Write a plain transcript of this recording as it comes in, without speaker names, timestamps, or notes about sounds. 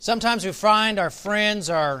Sometimes we find our friends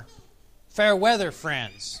are fair weather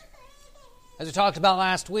friends. As we talked about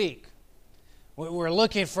last week, we're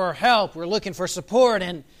looking for help, we're looking for support,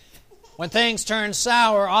 and when things turn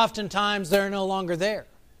sour, oftentimes they're no longer there.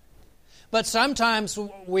 But sometimes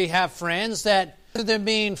we have friends that, rather than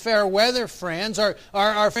being fair weather friends,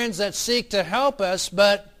 are friends that seek to help us,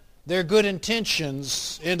 but their good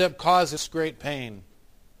intentions end up causing us great pain.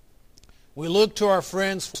 We look to our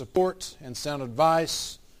friends for support and sound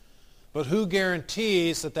advice, but who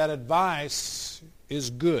guarantees that advice is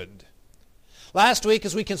good? Last week,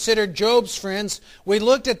 as we considered Job's friends, we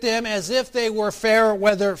looked at them as if they were fair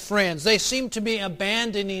weather friends. They seemed to be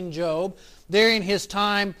abandoning Job during his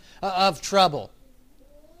time of trouble.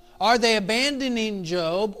 Are they abandoning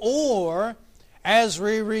Job, or, as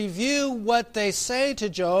we review what they say to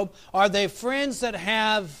Job, are they friends that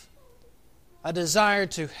have a desire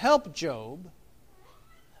to help Job,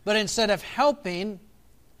 but instead of helping,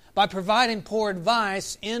 by providing poor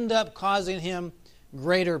advice, end up causing him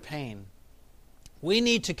greater pain? We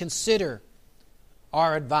need to consider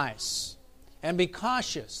our advice and be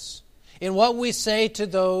cautious in what we say to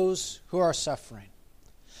those who are suffering.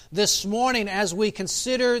 This morning, as we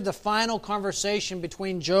consider the final conversation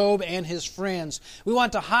between Job and his friends, we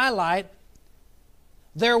want to highlight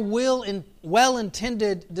their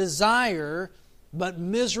well-intended desire, but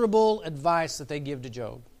miserable advice that they give to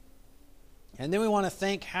Job. And then we want to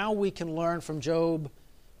think how we can learn from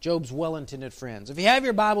Job's well-intended friends. If you have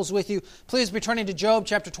your Bibles with you, please be turning to Job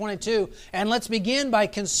chapter 22. And let's begin by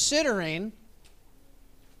considering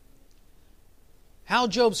how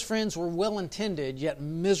Job's friends were well-intended yet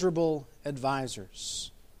miserable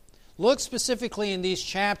advisors. Look specifically in these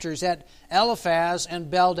chapters at Eliphaz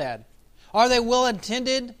and Bildad. Are they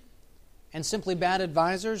well-intended and simply bad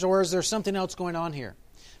advisors, or is there something else going on here?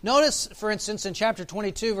 Notice, for instance, in chapter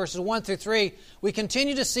 22, verses 1 through 3, we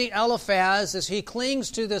continue to see Eliphaz as he clings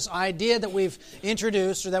to this idea that we've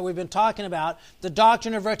introduced, or that we've been talking about, the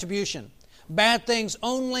doctrine of retribution. Bad things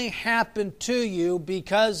only happen to you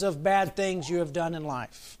because of bad things you have done in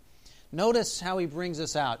life. Notice how he brings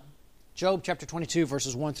this out. Job chapter 22,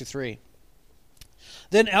 verses 1 through 3.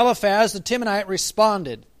 Then Eliphaz the Temanite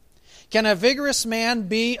responded, "Can a vigorous man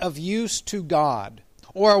be of use to God?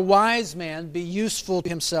 Or a wise man be useful to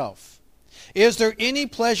himself? Is there any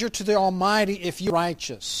pleasure to the Almighty if you are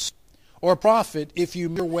righteous, or profit if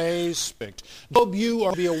you your ways speak? Job, you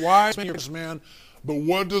are to be a wise man, but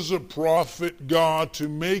what does it profit God to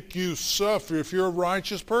make you suffer if you're a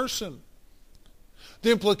righteous person?"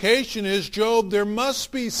 The implication is, Job, there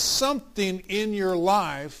must be something in your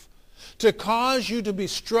life to cause you to be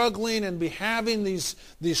struggling and be having these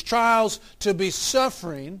trials, to be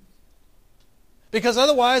suffering. Because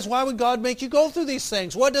otherwise, why would God make you go through these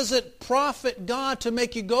things? What does it profit God to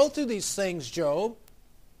make you go through these things, Job?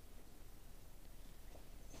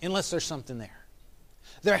 Unless there's something there.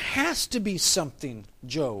 There has to be something,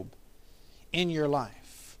 Job, in your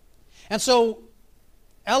life. And so,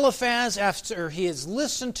 Eliphaz, after he has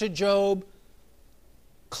listened to Job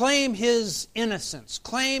claim his innocence,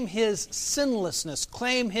 claim his sinlessness,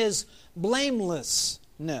 claim his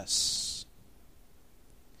blamelessness,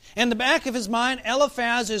 in the back of his mind,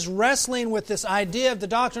 Eliphaz is wrestling with this idea of the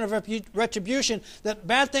doctrine of retribution, that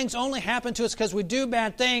bad things only happen to us because we do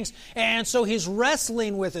bad things, and so he's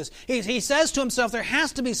wrestling with this. He says to himself, there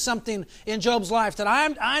has to be something in Job's life that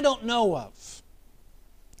I don't know of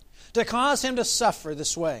to cause him to suffer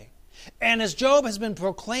this way. And as Job has been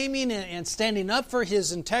proclaiming and standing up for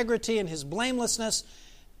his integrity and his blamelessness,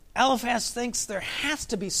 Eliphaz thinks there has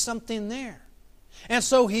to be something there. And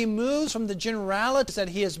so he moves from the generalities that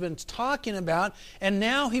he has been talking about, and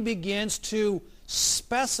now he begins to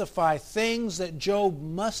specify things that Job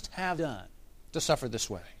must have done to suffer this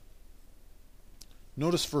way.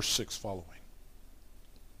 Notice verse 6 following.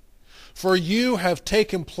 "For you have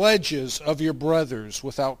taken pledges of your brothers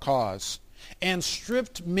without cause, and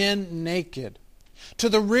stripped men naked. To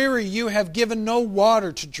the weary you have given no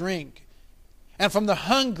water to drink, and from the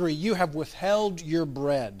hungry you have withheld your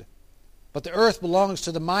bread. But the earth belongs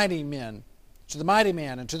to the mighty man,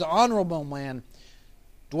 and to the honorable man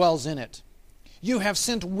dwells in it. You have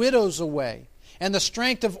sent widows away, and the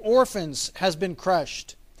strength of orphans has been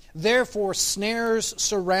crushed. Therefore snares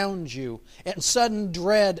surround you, and sudden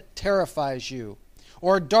dread terrifies you,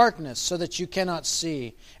 or darkness so that you cannot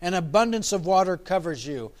see, and abundance of water covers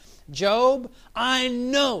you." Job, I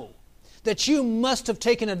know that you must have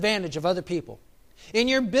taken advantage of other people. In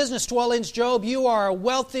your business dwellings, Job, you are a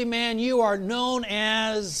wealthy man. You are known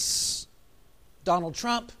as Donald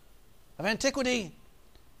Trump of antiquity.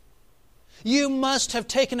 You must have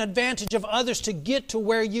taken advantage of others to get to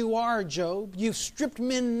where you are, Job. You've stripped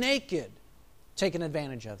men naked, taken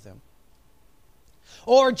advantage of them.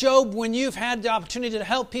 Or, Job, when you've had the opportunity to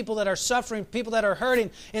help people that are suffering, people that are hurting,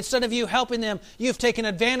 instead of you helping them, you've taken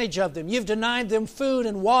advantage of them. You've denied them food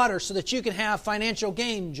and water so that you can have financial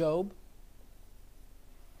gain, Job.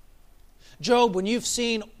 Job, when you've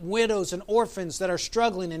seen widows and orphans that are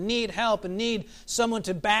struggling and need help and need someone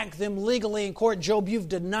to back them legally in court, Job, you've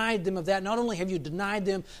denied them of that. Not only have you denied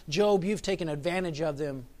them, Job, you've taken advantage of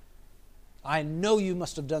them. I know you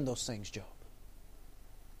must have done those things, Job.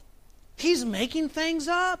 He's making things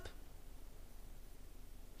up.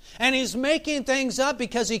 And he's making things up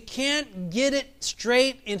because he can't get it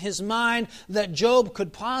straight in his mind that Job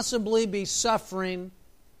could possibly be suffering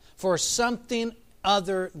for something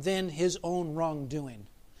other than his own wrongdoing.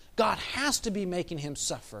 God has to be making him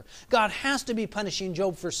suffer. God has to be punishing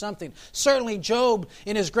Job for something. Certainly Job,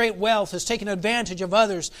 in his great wealth, has taken advantage of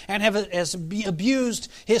others and has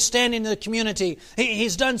abused his standing in the community.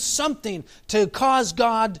 He's done something to cause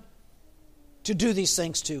God to do these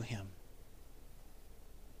things to him.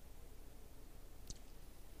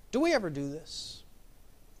 Do we ever do this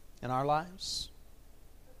in our lives?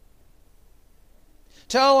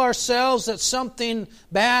 Tell ourselves that something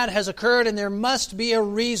bad has occurred and there must be a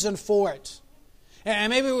reason for it.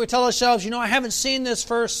 And maybe we tell ourselves, I haven't seen this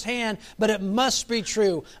firsthand, but it must be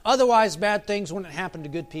true. Otherwise, bad things wouldn't happen to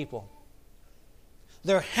good people.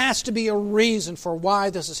 There has to be a reason for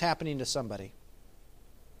why this is happening to somebody.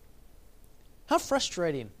 How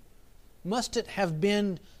frustrating must it have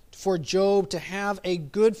been for Job to have a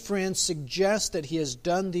good friend suggest that he has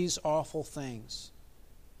done these awful things?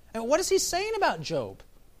 And what is he saying about Job?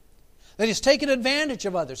 That he's taken advantage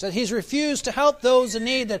of others, that he's refused to help those in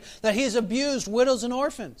need, that he's abused widows and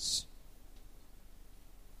orphans.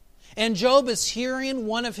 And Job is hearing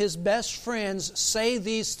one of his best friends say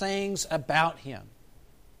these things about him.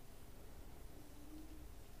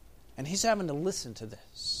 And he's having to listen to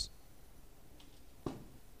this.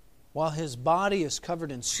 While his body is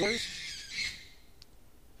covered in sores,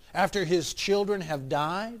 after his children have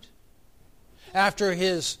died, after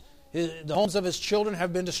the homes of his children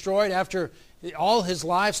have been destroyed, after all his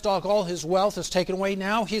livestock, all his wealth is taken away,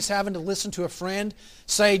 now he's having to listen to a friend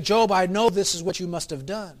say, Job, I know this is what you must have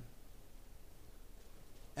done.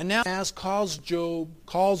 And now calls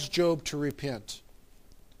Job to repent.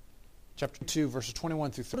 Chapter 2, verses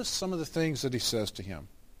 21 through 30. Notice some of the things that he says to him.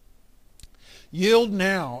 Yield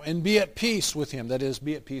now and be at peace with him, that is,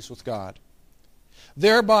 be at peace with God.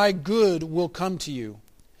 Thereby good will come to you.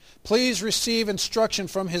 Please receive instruction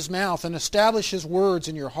from his mouth and establish his words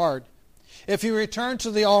in your heart. If you return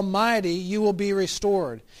to the Almighty, you will be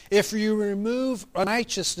restored. If you remove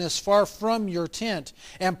unrighteousness far from your tent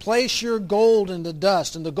and place your gold in the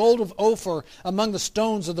dust and the gold of Ophir among the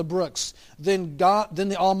stones of the brooks, then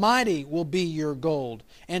the Almighty will be your gold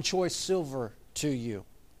and choice silver to you.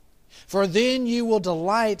 For then you will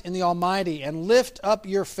delight in the Almighty and lift up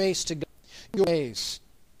your face to God. Your ways.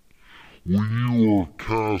 When you are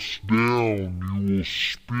cast down, you will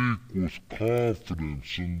speak with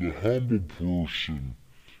confidence, and the humble person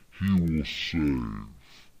he will save.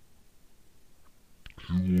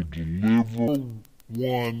 He will deliver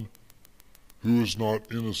one who is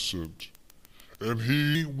not innocent, and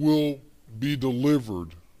he will be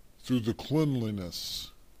delivered through the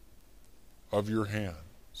cleanliness of your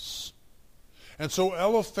hands. And so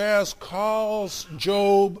Eliphaz calls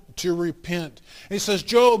Job to repent. He says,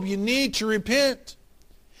 Job, you need to repent.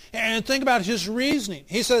 And think about his reasoning.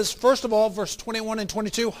 He says, first of all, verse 21 and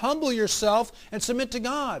 22, humble yourself and submit to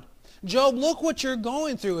God. Job, look what you're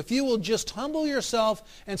going through. If you will just humble yourself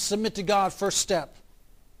and submit to God, first step.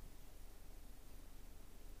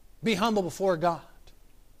 Be humble before God.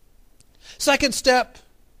 Second step,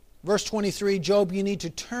 verse 23, Job, you need to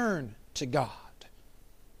turn to God.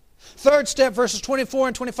 Third step, verses 24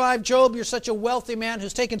 and 25, Job, you're such a wealthy man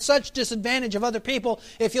who's taken such disadvantage of other people.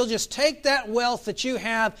 If you'll just take that wealth that you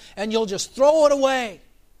have and you'll just throw it away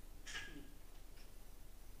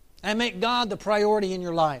and make God the priority in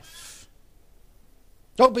your life.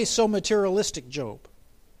 Don't be so materialistic, Job.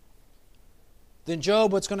 Then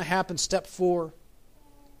Job, what's going to happen, step 4,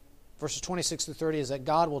 verses 26 to 30, is that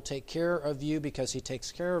God will take care of you because he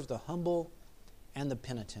takes care of the humble and the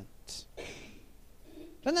penitent.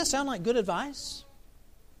 Doesn't that sound like good advice?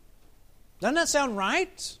 Doesn't that sound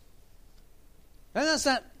right?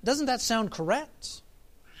 Doesn't that sound correct?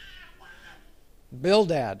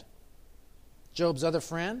 Bildad, Job's other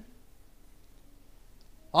friend,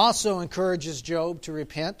 also encourages Job to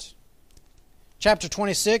repent. chapter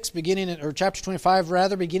 26, chapter 25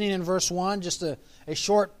 rather, beginning in verse 1, just a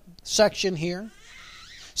short section here.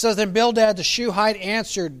 It says, Then Bildad the Shuhite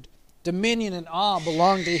answered, Dominion and awe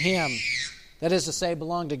belong to him, that is to say,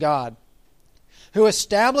 belong to God, who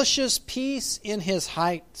establishes peace in his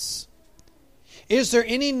heights. Is there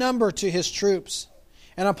any number to his troops?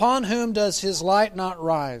 And upon whom does his light not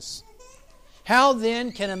rise? How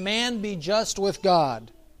then can a man be just with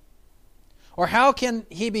God? Or how can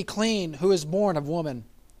he be clean who is born of woman?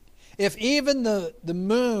 If even the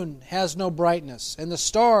moon has no brightness, and the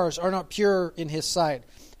stars are not pure in his sight,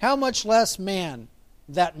 how much less man,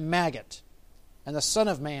 that maggot, and the Son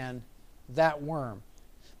of Man, that worm?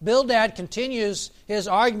 Bildad continues his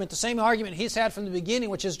argument, the same argument he's had from the beginning,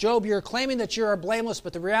 which is, Job, you're claiming that you are blameless,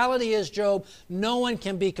 but the reality is, Job, no one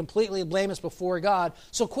can be completely blameless before God.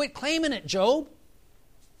 So quit claiming it, Job.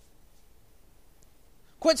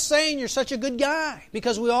 Quit saying you're such a good guy,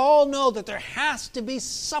 because we all know that there has to be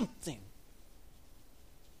something.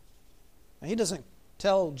 Now, he doesn't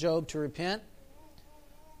tell Job to repent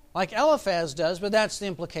like Eliphaz does, but that's the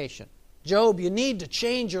implication. Job, you need to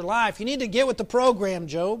change your life. You need to get with the program,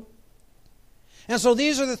 Job. And so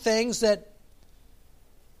these are the things that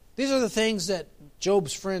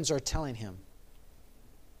Job's friends are telling him.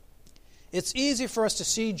 It's easy for us to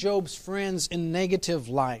see Job's friends in negative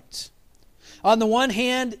light. On the one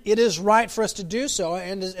hand, it is right for us to do so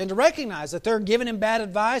and to recognize that they're giving him bad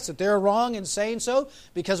advice, that they're wrong in saying so,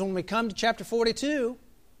 because when we come to chapter 42,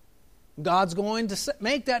 God's going to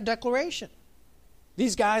make that declaration.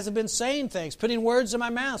 These guys have been saying things, putting words in my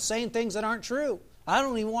mouth, saying things that aren't true. I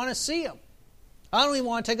don't even want to see them. I don't even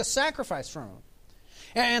want to take a sacrifice from them.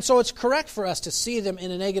 And so it's correct for us to see them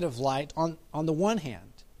in a negative light on the one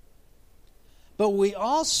hand. But we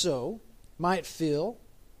also might feel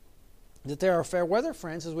that there are fair weather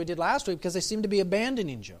friends, as we did last week, because they seem to be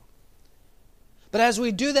abandoning Job. But as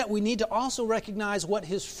we do that, we need to also recognize what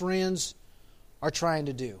his friends are trying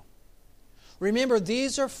to do. Remember,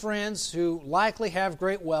 these are friends who likely have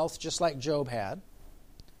great wealth, just like Job had.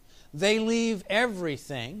 They leave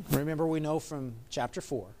everything. Remember, we know from chapter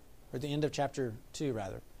 4, or the end of chapter 2,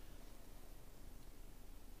 rather.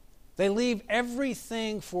 They leave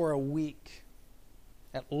everything for a week,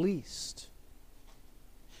 at least.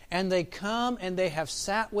 And they come and they have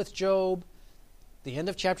sat with Job, the end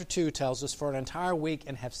of chapter 2 tells us, for an entire week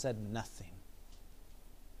and have said nothing,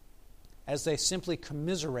 as they simply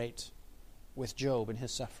commiserate with Job and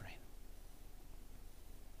his suffering.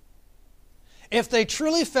 If they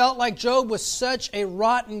truly felt like Job was such a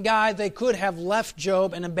rotten guy, they could have left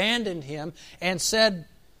Job and abandoned him and said,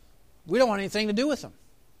 we don't want anything to do with him.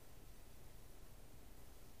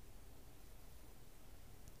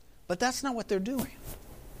 But that's not what they're doing.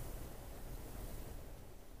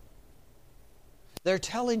 They're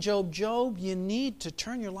telling Job, Job, you need to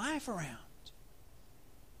turn your life around.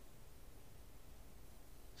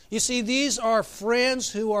 You see, these are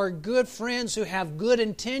friends who are good friends who have good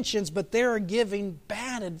intentions, but they are giving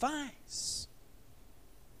bad advice.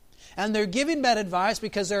 And they're giving bad advice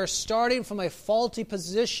because they're starting from a faulty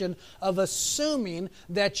position of assuming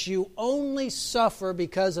that you only suffer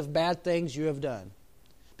because of bad things you have done,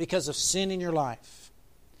 because of sin in your life.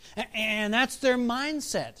 And that's their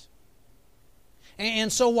mindset.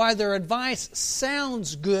 And so while their advice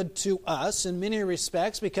sounds good to us in many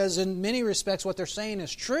respects, because in many respects what they're saying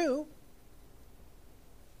is true,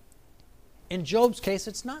 in Job's case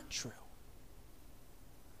it's not true.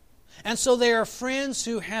 And so they are friends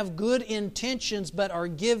who have good intentions but are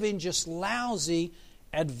giving just lousy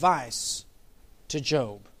advice to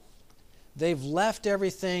Job. They've left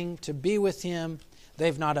everything to be with him.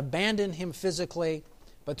 They've not abandoned him physically,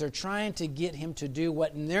 but they're trying to get him to do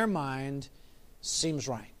what in their mind seems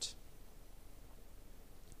right.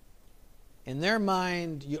 In their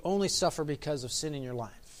mind, you only suffer because of sin in your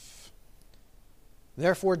life.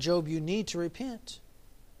 Therefore, Job, you need to repent.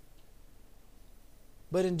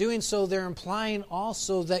 But in doing so, they're implying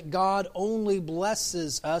also that God only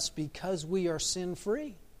blesses us because we are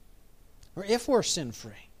sin-free, or if we're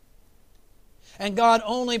sin-free. And God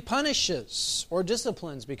only punishes or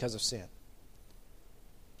disciplines because of sin.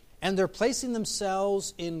 And they're placing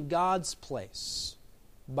themselves in God's place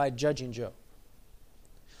by judging Job.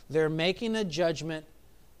 They're making a judgment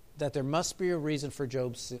that there must be a reason for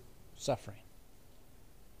Job's suffering.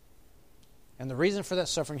 And the reason for that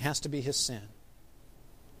suffering has to be his sin.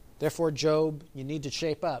 Therefore, Job, you need to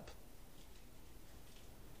shape up,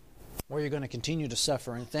 or you're going to continue to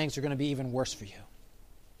suffer, and things are going to be even worse for you.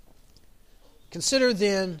 Consider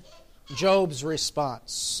then Job's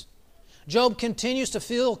response. Job continues to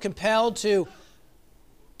feel compelled to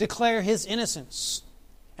declare his innocence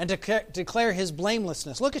and declare His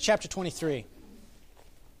blamelessness. Look at chapter 23.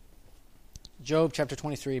 Job chapter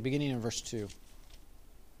 23, beginning in verse 2.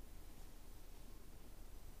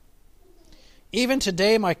 Even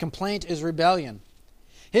today my complaint is rebellion.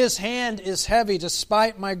 His hand is heavy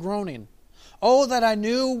despite my groaning. Oh, that I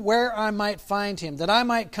knew where I might find Him, that I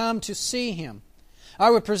might come to see Him. I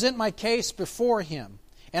would present my case before Him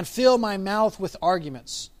and fill my mouth with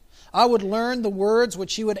arguments. I would learn the words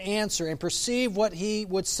which He would answer and perceive what He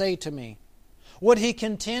would say to me. Would He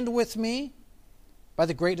contend with me by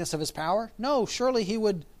the greatness of His power? No, surely He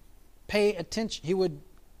would pay attention.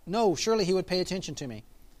 Surely He would pay attention to me.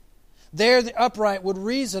 There the upright would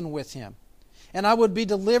reason with Him, and I would be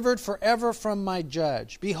delivered forever from my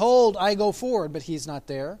judge. Behold, I go forward, but He's not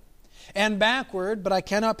there, and backward, but I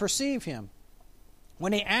cannot perceive Him.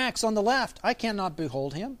 When He acts on the left, I cannot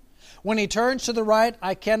behold Him. When He turns to the right,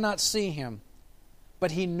 I cannot see Him.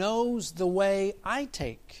 But He knows the way I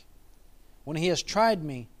take. When He has tried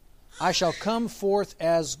me, I shall come forth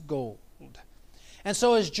as gold. And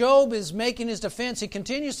so as Job is making his defense, he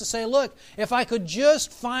continues to say, look, if I could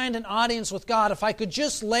just find an audience with God, if I could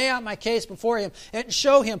just lay out my case before Him and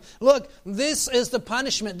show Him, look, this is the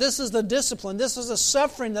punishment, this is the discipline, this is the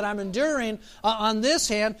suffering that I'm enduring on this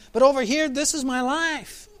hand, but over here, this is my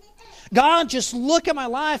life. God, just look at my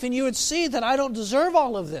life and you would see that I don't deserve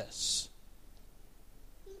all of this.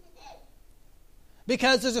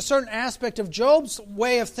 Because there's a certain aspect of Job's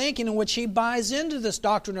way of thinking in which he buys into this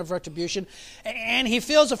doctrine of retribution, and he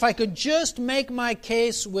feels if I could just make my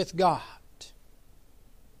case with God,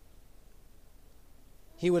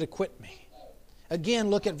 He would acquit me. Again,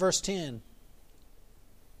 look at verse 10.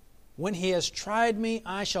 When He has tried me,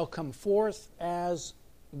 I shall come forth as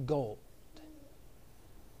gold.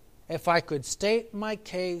 If I could state my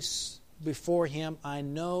case before Him, I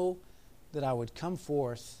know that I would come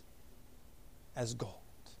forth as gold.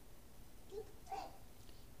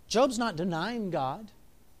 Job's not denying God.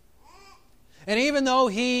 And even though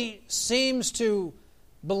he seems to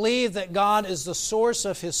believe that God is the source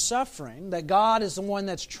of his suffering, that God is the one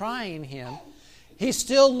that's trying him, he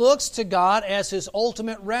still looks to God as his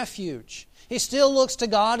ultimate refuge. He still looks to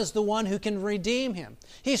God as the one who can redeem him.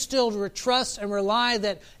 He still trusts and relies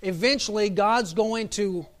that eventually God's going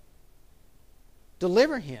to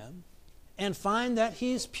deliver him and find that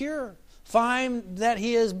he's pure. Find that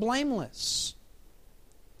he is blameless.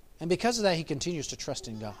 And because of that, he continues to trust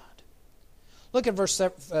in God. Look at verse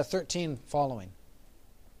 13 following.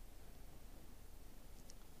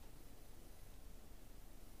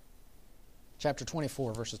 Chapter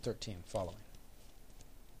 24, verses 13 following.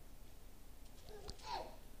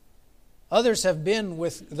 Others have been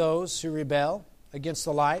with those who rebel against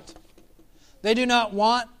the light. They do not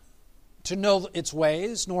want to know its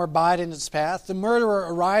ways, nor abide in its path. The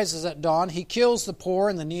murderer arises at dawn. He kills the poor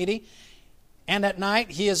and the needy, and at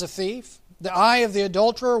night he is a thief. The eye of the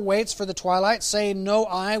adulterer waits for the twilight, saying, no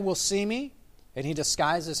eye will see me, and he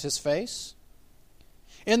disguises his face.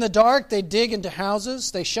 In the dark they dig into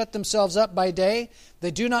houses. They shut themselves up by day.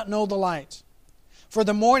 They do not know the light. For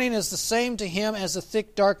the morning is the same to him as the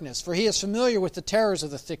thick darkness, for he is familiar with the terrors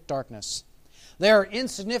of the thick darkness. They are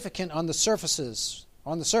insignificant on the surface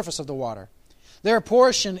of the water. Their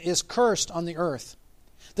portion is cursed on the earth.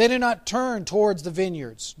 They do not turn towards the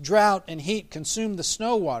vineyards. Drought and heat consume the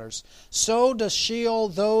snow waters. So does Sheol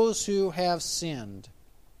those who have sinned.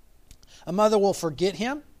 A mother will forget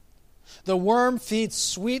him. The worm feeds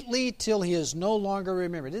sweetly till he is no longer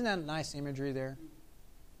remembered. Isn't that a nice imagery there?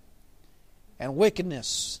 And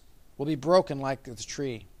wickedness will be broken like the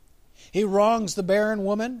tree. He wrongs the barren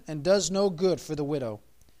woman and does no good for the widow.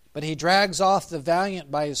 But he drags off the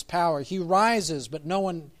valiant by his power. He rises, but no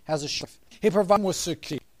one has a strength. He provides with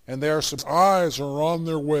security, and their eyes are on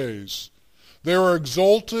their ways. They are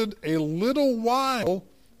exalted a little while,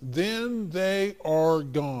 then they are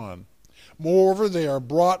gone. Moreover, they are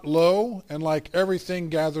brought low, and like everything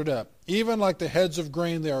gathered up. Even like the heads of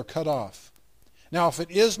grain, they are cut off. Now, if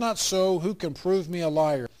it is not so, who can prove me a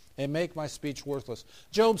liar and make my speech worthless?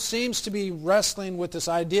 Job seems to be wrestling with this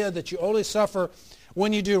idea that you only suffer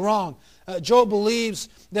when you do wrong. Job believes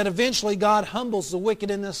that eventually God humbles the wicked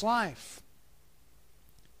in this life.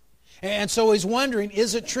 And so he's wondering,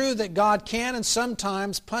 is it true that God can and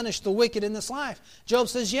sometimes punish the wicked in this life? Job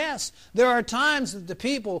says, yes. There are times that the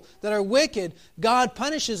people that are wicked, God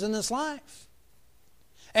punishes in this life.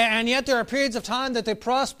 And yet there are periods of time that they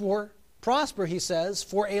prosper, he says,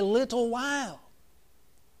 for a little while.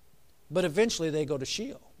 But eventually they go to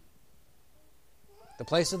Sheol, the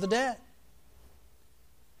place of the dead.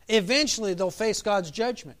 Eventually they'll face God's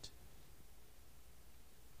judgment.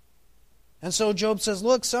 And so Job says,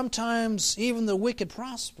 look, sometimes even the wicked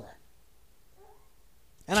prosper.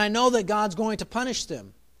 And I know that God's going to punish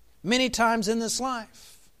them many times in this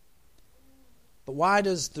life. But why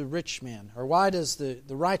does the rich man, or why does the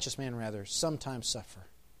righteous man rather, sometimes suffer?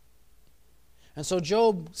 And so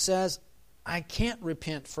Job says, I can't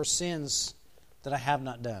repent for sins that I have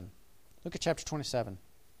not done. Look at chapter 27,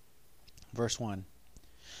 verse 1.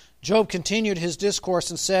 Job continued his discourse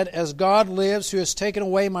and said, as God lives, who has taken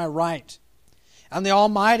away my right, and the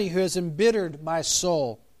Almighty who has embittered my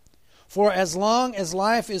soul. For as long as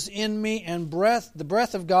life is in me and the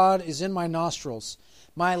breath of God is in my nostrils,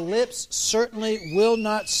 my lips certainly will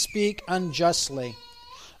not speak unjustly,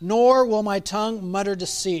 nor will my tongue mutter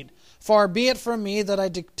deceit. Far be it from me that I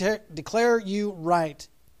declare you right.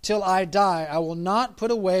 Till I die, I will not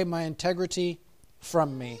put away my integrity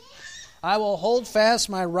from me. I will hold fast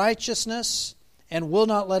my righteousness and will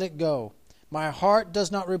not let it go. My heart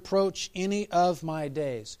does not reproach any of my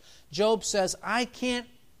days. Job says, I can't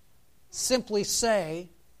simply say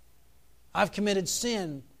I've committed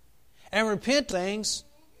sin and repent things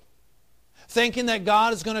thinking that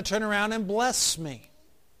God is going to turn around and bless me.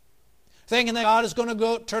 Thinking that God is going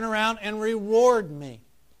to turn around and reward me.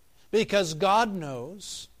 Because God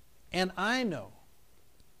knows, and I know,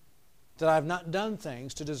 that I've not done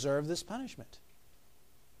things to deserve this punishment.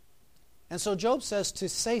 And so Job says to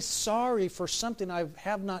say sorry for something I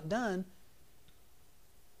have not done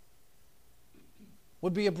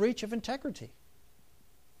would be a breach of integrity.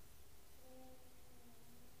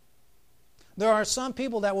 There are some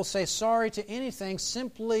people that will say sorry to anything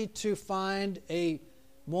simply to find a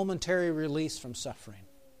momentary release from suffering.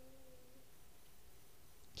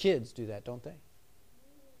 Kids do that, don't they?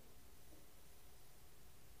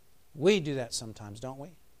 We do that sometimes, don't we?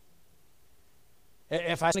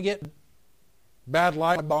 If I get bad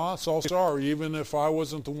like my boss, I'll say sorry, even if I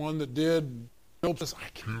wasn't the one that did. I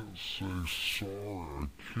can't say sorry. I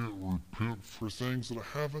can't repent for things that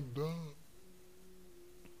I haven't done.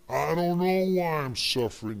 I don't know why I'm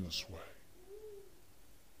suffering this way.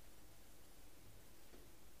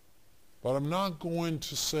 But I'm not going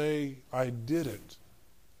to say I did it,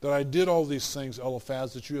 that I did all these things,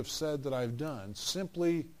 Eliphaz, that you have said that I've done,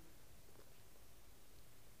 simply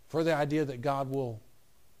for the idea that God will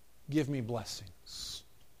give me blessings,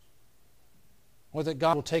 or that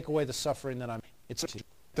God will take away the suffering that I'm in.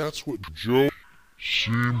 That's what Job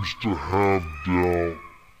seems to have dealt.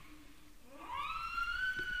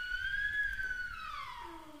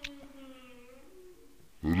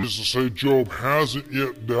 That is to say, Job hasn't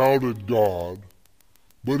yet doubted God,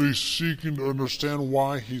 but he's seeking to understand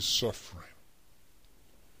why he's suffering.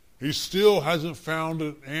 He still hasn't found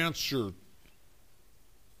an answer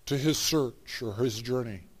to his search or his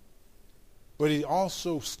journey. But he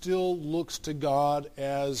also still looks to God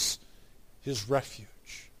as his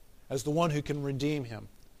refuge, as the one who can redeem him,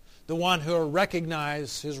 the one who will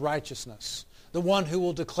recognize his righteousness, the one who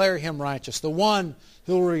will declare him righteous, the one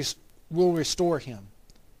who will restore him.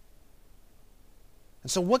 And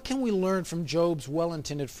so what can we learn from Job's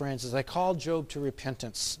well-intended friends as I call Job to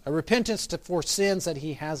repentance? A repentance for sins that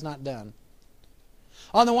he has not done.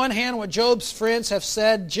 On the one hand, what Job's friends have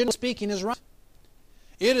said, generally speaking, is right.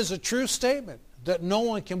 It is a true statement that no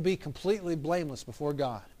one can be completely blameless before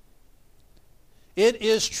God. It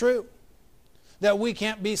is true that we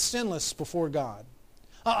can't be sinless before God.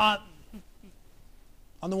 On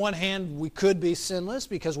the one hand, we could be sinless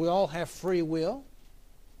because we all have free will.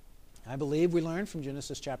 I believe we learned from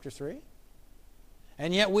Genesis chapter 3.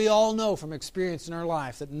 And yet we all know from experience in our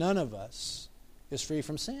life that none of us is free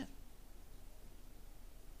from sin.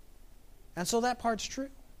 And so that part's true.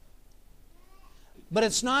 But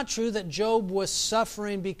it's not true that Job was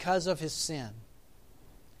suffering because of his sin.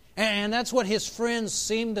 And that's what his friends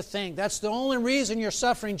seem to think. That's the only reason you're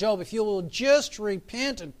suffering, Job. If you will just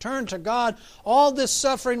repent and turn to God, all this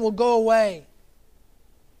suffering will go away.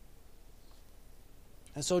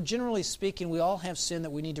 And so generally speaking, we all have sin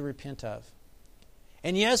that we need to repent of.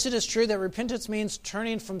 And yes, it is true that repentance means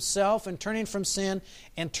turning from self and turning from sin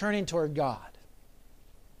and turning toward God.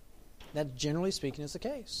 That generally speaking is the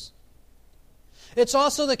case. It's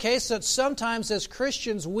also the case that sometimes as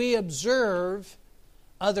Christians we observe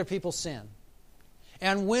other people sin.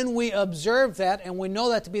 And when we observe that and we know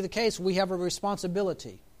that to be the case, we have a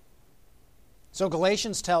responsibility. So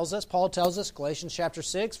Galatians tells us, Paul tells us, Galatians chapter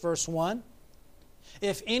 6, verse 1,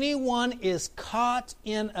 if anyone is caught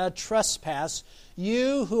in a trespass,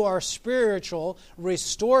 you who are spiritual,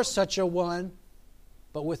 restore such a one,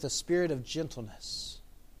 but with a spirit of gentleness,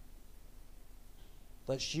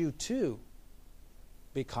 lest you too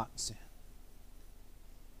be caught in sin.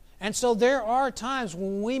 And so there are times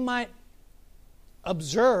when we might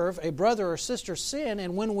observe a brother or sister sin,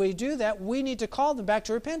 and when we do that, we need to call them back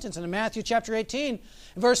to repentance. And in Matthew chapter 18,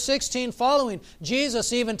 verse 16 following,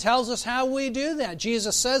 Jesus even tells us how we do that.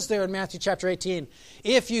 Jesus says there in Matthew chapter 18,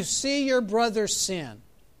 if you see your brother sin,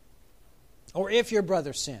 or if your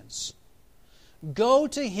brother sins, go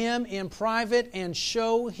to him in private and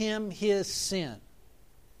show him his sin.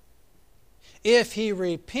 If he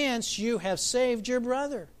repents, you have saved your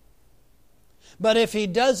brother. But if he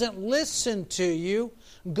doesn't listen to you,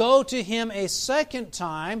 go to him a second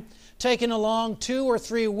time, taking along 2 or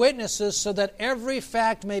 3 witnesses so that every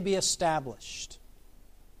fact may be established.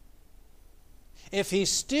 If he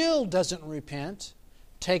still doesn't repent,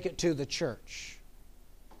 take it to the church.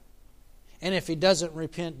 And if he doesn't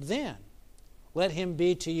repent then, let him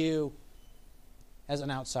be to you as an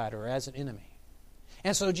outsider or as an enemy.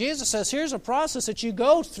 And so Jesus says, here's a process that you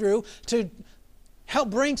go through to help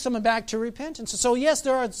bring someone back to repentance. So yes,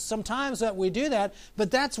 there are some times that we do that, but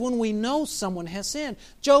that's when we know someone has sinned.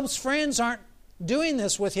 Job's friends aren't doing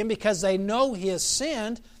this with him because they know he has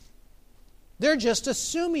sinned. They're just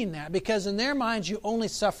assuming that because in their minds you only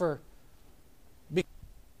suffer. In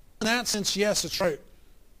that sense, yes, it's right.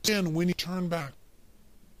 Sin, we need to turn back.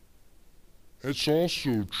 It's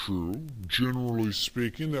also true, generally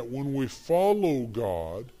speaking, that when we follow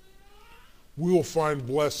God, we will find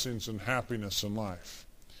blessings and happiness in life.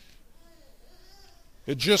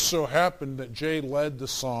 It just so happened that Jay led the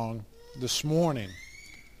song this morning.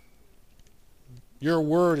 Your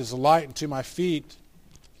word is a light unto my feet,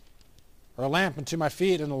 or a lamp unto my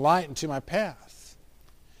feet and a light unto my path.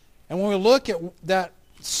 And when we look at that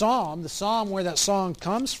psalm, the psalm where that song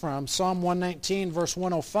comes from, Psalm 119, verse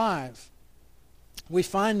 105, we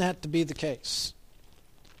find that to be the case.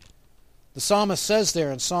 The psalmist says there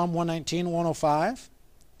in Psalm 119, 105,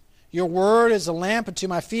 your word is a lamp unto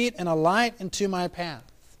my feet and a light unto my path.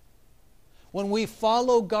 When we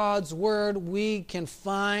follow God's word, we can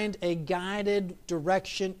find a guided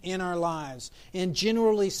direction in our lives. And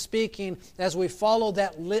generally speaking, as we follow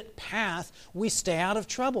that lit path, we stay out of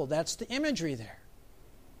trouble. That's the imagery there.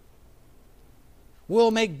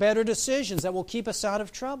 We'll make better decisions that will keep us out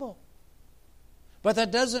of trouble. But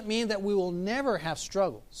that doesn't mean that we will never have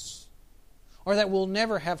struggles or that we'll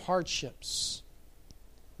never have hardships.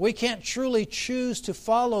 We can't truly choose to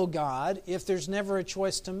follow God if there's never a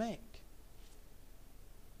choice to make.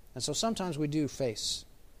 And so sometimes we do face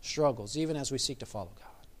struggles, even as we seek to follow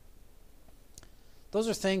God. Those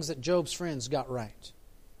are things that Job's friends got right.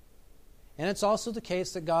 And it's also the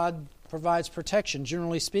case that God provides protection,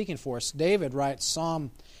 generally speaking, for us. David writes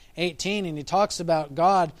Psalm 18, and he talks about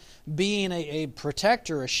God being a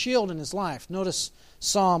protector, a shield in his life. Notice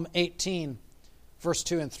Psalm 18, verse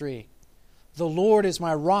 2 and 3. The Lord is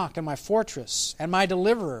my rock and my fortress and my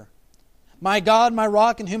deliverer. My God, my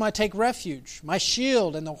rock in whom I take refuge, my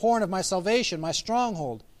shield and the horn of my salvation, my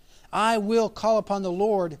stronghold. I will call upon the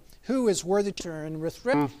Lord, who is worthy to turn with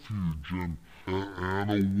refuge and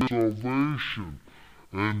a salvation.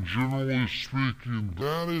 And generally speaking,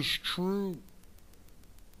 that is true.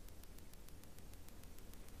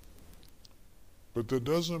 But that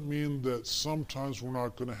doesn't mean that sometimes we're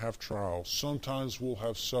not going to have trials. Sometimes we'll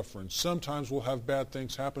have suffering. Sometimes we'll have bad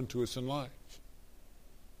things happen to us in life.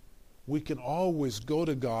 We can always go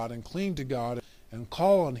to God and cling to God and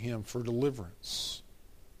call on Him for deliverance.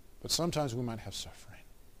 But sometimes we might have suffering.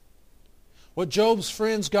 What Job's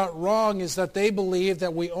friends got wrong is that they believe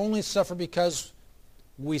that we only suffer because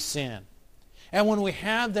we sin. And when we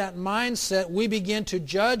have that mindset, we begin to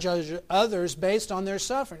judge others based on their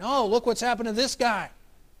suffering. Oh, look what's happened to this guy.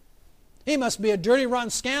 He must be a dirty, rotten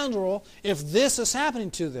scoundrel if this is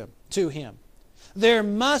happening to him. There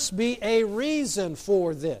must be a reason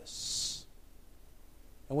for this.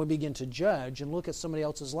 And we begin to judge and look at somebody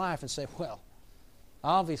else's life and say, well,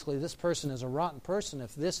 obviously this person is a rotten person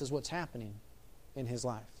if this is what's happening in his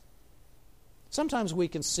life. Sometimes we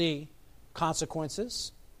can see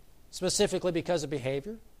consequences, specifically because of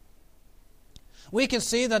behavior. We can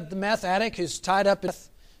see that the meth addict who's tied up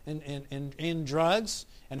in drugs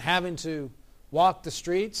and having to walk the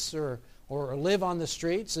streets or live on the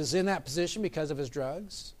streets is in that position because of his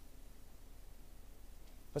drugs.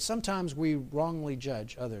 But sometimes we wrongly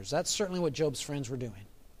judge others. That's certainly what Job's friends were doing.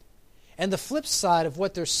 And the flip side of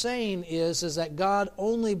what they're saying is that God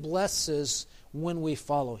only blesses when we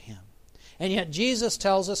follow Him. And yet Jesus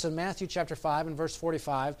tells us in Matthew chapter 5 and verse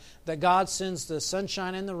 45 that God sends the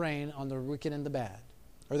sunshine and the rain on the wicked and the bad,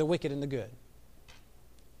 or the wicked and the good.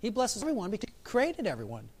 He blesses everyone because He created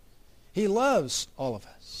everyone. He loves all of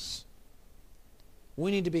us. We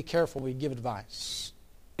need to be careful when we give advice.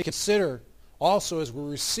 Consider also as we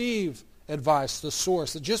receive advice, the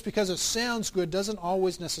source, that just because it sounds good doesn't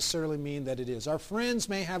always necessarily mean that it is. Our friends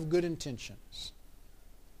may have good intentions,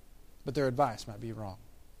 but their advice might be wrong.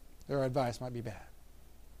 Their advice might be bad.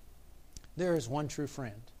 There is one true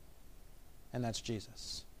friend, and that's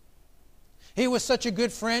Jesus. He was such a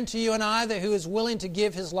good friend to you and I that he was willing to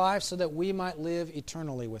give his life so that we might live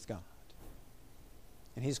eternally with God.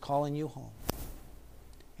 And he's calling you home.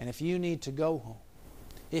 And if you need to go home,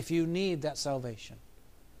 if you need that salvation,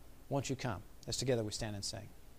 won't you come as together we stand and sing?